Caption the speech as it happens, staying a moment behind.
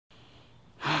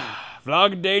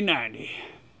Vlog day 90.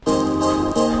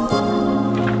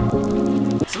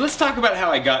 So let's talk about how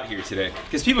I got here today.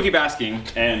 Because people keep asking,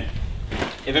 and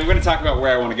if I'm going to talk about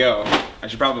where I want to go, I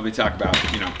should probably talk about,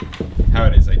 you know, how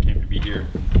it is I came to be here.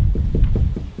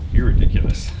 You're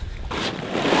ridiculous.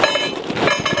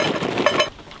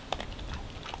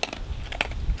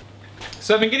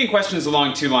 So I've been getting questions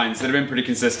along two lines that have been pretty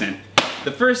consistent.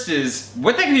 The first is,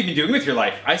 what the heck have you been doing with your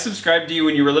life? I subscribed to you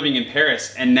when you were living in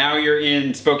Paris, and now you're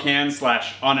in Spokane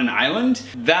 / on an island.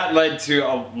 That led to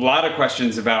a lot of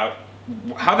questions about,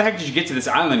 how the heck did you get to this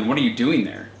island? What are you doing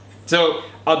there? So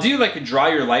I'll do like a draw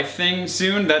your life thing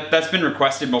soon. That's been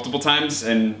requested multiple times,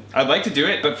 and I'd like to do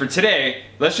it. But for today,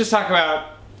 let's just talk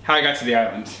about how I got to the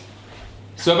island.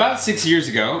 So about 6 years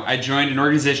ago, I joined an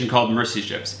organization called Mercy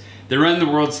Ships. They run the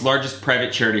world's largest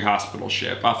private charity hospital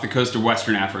ship off the coast of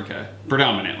Western Africa,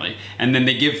 predominantly. And then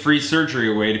they give free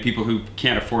surgery away to people who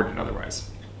can't afford it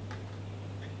otherwise.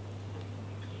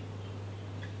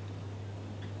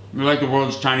 We're like the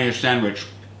world's tiniest sandwich.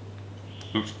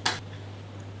 Oops.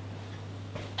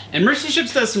 And Mercy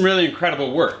Ships does some really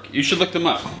incredible work. You should look them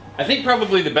up. I think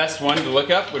probably the best one to look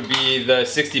up would be the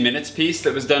 60 Minutes piece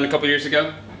that was done a couple years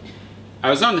ago. I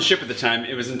was on the ship at the time.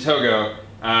 It was in Togo.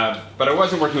 But I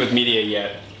wasn't working with media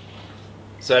yet,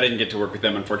 so I didn't get to work with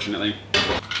them, unfortunately.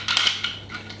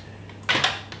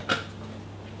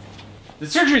 The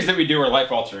surgeries that we do are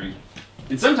life-altering,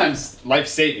 and sometimes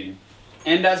life-saving.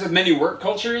 And as with many work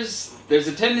cultures, there's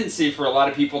a tendency for a lot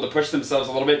of people to push themselves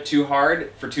a little bit too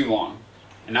hard for too long.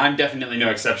 And I'm definitely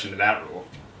no exception to that rule.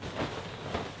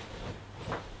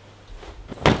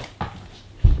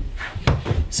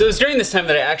 So it was during this time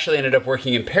that I actually ended up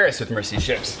working in Paris with Mercy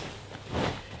Ships.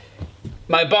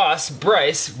 My boss,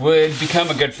 Bryce, would become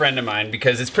a good friend of mine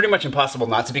because it's pretty much impossible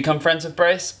not to become friends with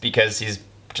Bryce because he's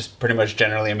just pretty much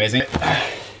generally amazing.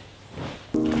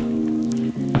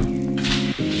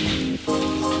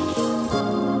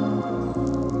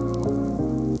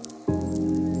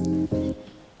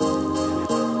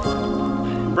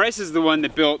 Bryce is the one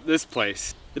that built this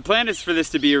place. The plan is for this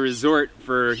to be a resort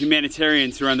for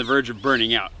humanitarians who are on the verge of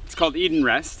burning out. It's called Eden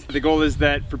Rest. The goal is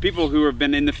that for people who have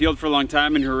been in the field for a long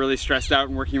time and who are really stressed out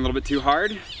and working a little bit too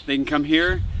hard, they can come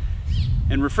here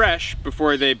and refresh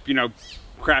before they, you know,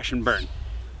 crash and burn.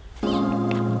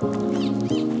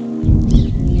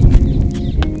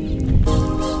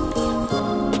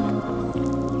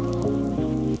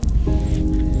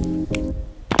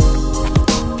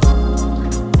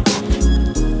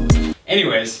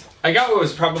 Anyways, I got what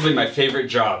was probably my favorite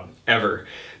job ever.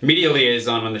 Media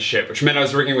liaison on the ship, which meant I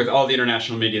was working with all the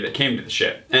international media that came to the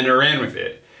ship, and I ran with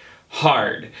it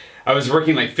hard. I was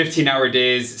working like 15-hour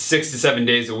days, 6 to 7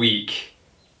 days a week,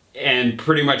 and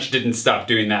pretty much didn't stop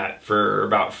doing that for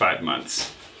about 5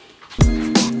 months.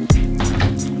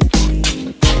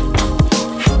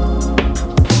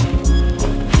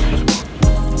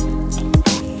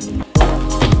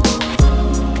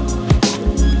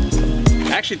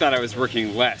 I actually thought I was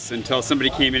working less until somebody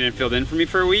came in and filled in for me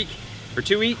for a week or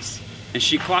 2 weeks, and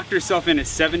she clocked herself in at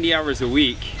 70 hours a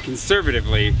week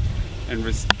conservatively and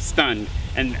was stunned.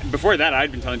 And before that,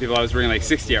 I'd been telling people I was working like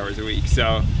 60 hours a week,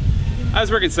 so I was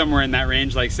working somewhere in that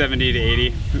range, like 70 to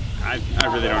 80. I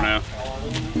really don't know.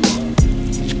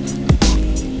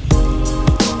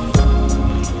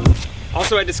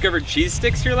 Also, I discovered cheese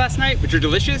sticks here last night, which are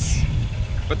delicious,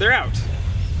 but they're out.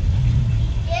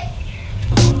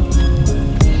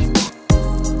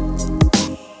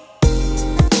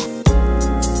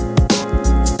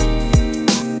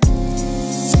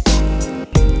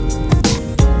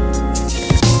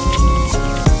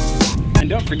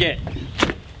 Forget,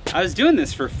 I was doing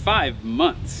this for 5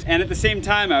 months, and at the same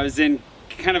time I was in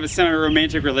kind of a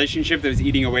semi-romantic relationship that was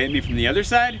eating away at me from the other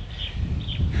side,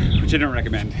 which I don't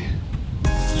recommend.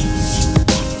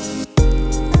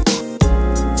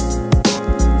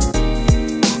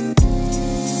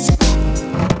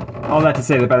 All that to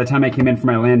say that by the time I came in for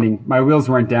my landing, my wheels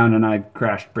weren't down and I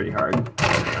crashed pretty hard.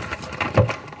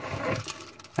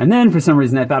 And then, for some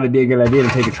reason, I thought it'd be a good idea to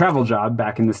take a travel job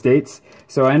back in the States.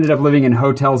 So I ended up living in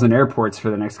hotels and airports for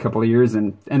the next couple of years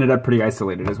and ended up pretty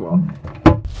isolated as well.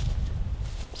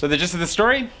 So the gist of the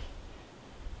story?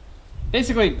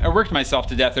 Basically, I worked myself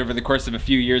to death over the course of a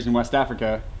few years in West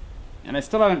Africa, and I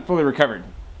still haven't fully recovered,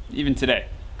 even today.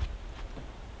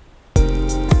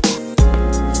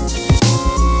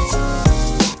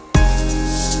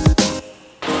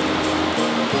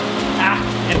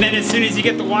 And then as soon as you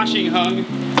get the washing hung,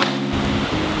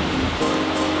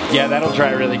 yeah, that'll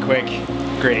dry really quick.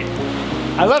 Great.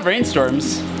 I love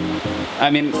rainstorms. I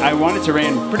mean, I want it to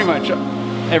rain pretty much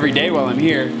every day while I'm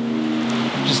here.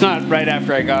 Just not right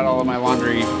after I got all of my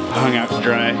laundry hung out to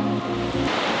dry.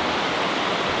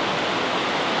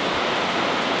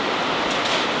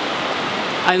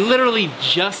 I literally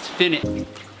just finished.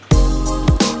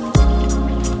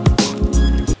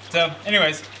 So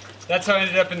anyways, that's how I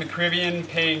ended up in the Caribbean,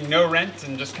 paying no rent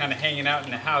and just kind of hanging out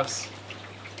in a house.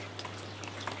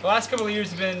 The last couple of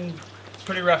years have been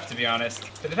pretty rough, to be honest,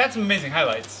 but they've had some amazing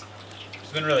highlights.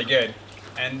 It's been really good,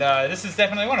 and this is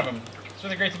definitely one of them. It's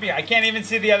really great to be. I can't even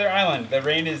see the other island. The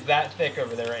rain is that thick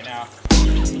over there right now.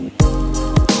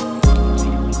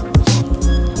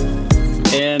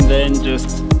 And then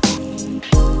just...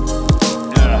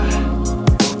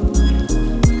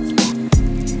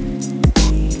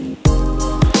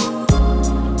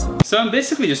 So I'm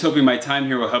basically just hoping my time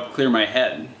here will help clear my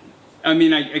head. I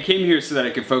mean, I came here so that I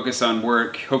could focus on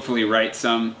work, hopefully write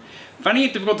some. I'm finding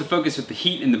it difficult to focus with the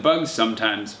heat and the bugs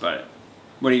sometimes, but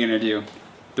what are you gonna do?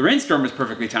 The rainstorm was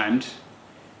perfectly timed.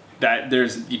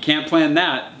 You can't plan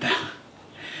that.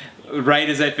 Right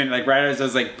as I finished, right as I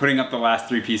was putting up the last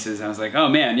 3 pieces, I was like, oh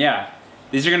man, yeah,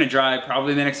 these are gonna dry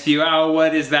probably in the next few hours. Oh,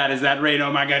 what is that? Is that rain?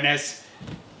 Oh my goodness.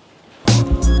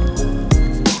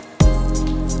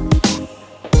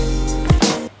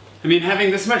 I mean,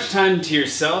 having this much time to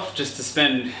yourself just to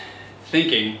spend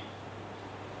thinking,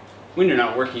 when you're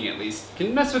not working at least,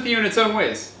 can mess with you in its own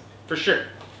ways, for sure.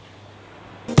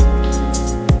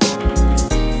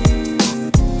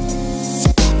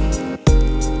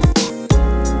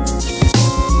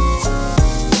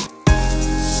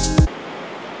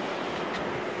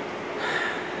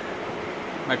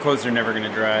 My clothes are never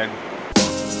gonna dry.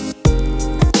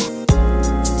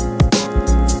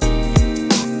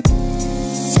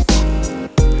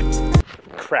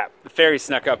 Crap, the ferry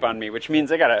snuck up on me, which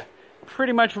means I gotta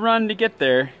pretty much run to get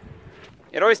there.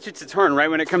 It always toots its horn right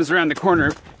when it comes around the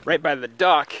corner, right by the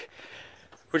dock,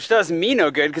 which does me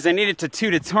no good because I need it to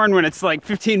toot its horn when it's like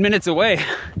 15 minutes away.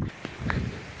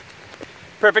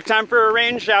 Perfect time for a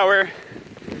rain shower.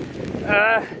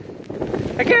 I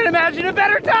can't imagine a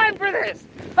better time for this.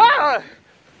 Ah,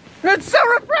 it's so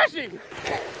refreshing.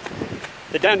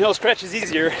 The downhill stretch is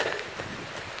easier,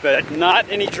 but not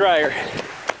any drier.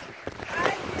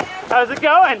 How's it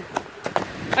going?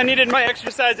 I needed my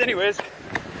exercise anyways,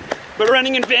 but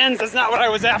running in Vans is not what I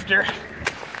was after.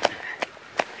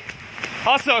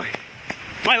 Also,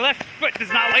 my left foot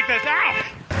does not like this. Ow!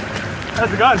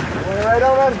 How's it going? Wanna ride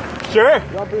on, man? Sure.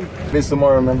 Jump in. Miss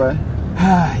tomorrow, remember?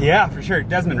 Yeah, for sure.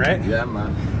 Desmond, right? Yeah,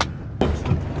 man.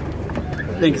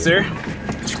 Thank you, sir.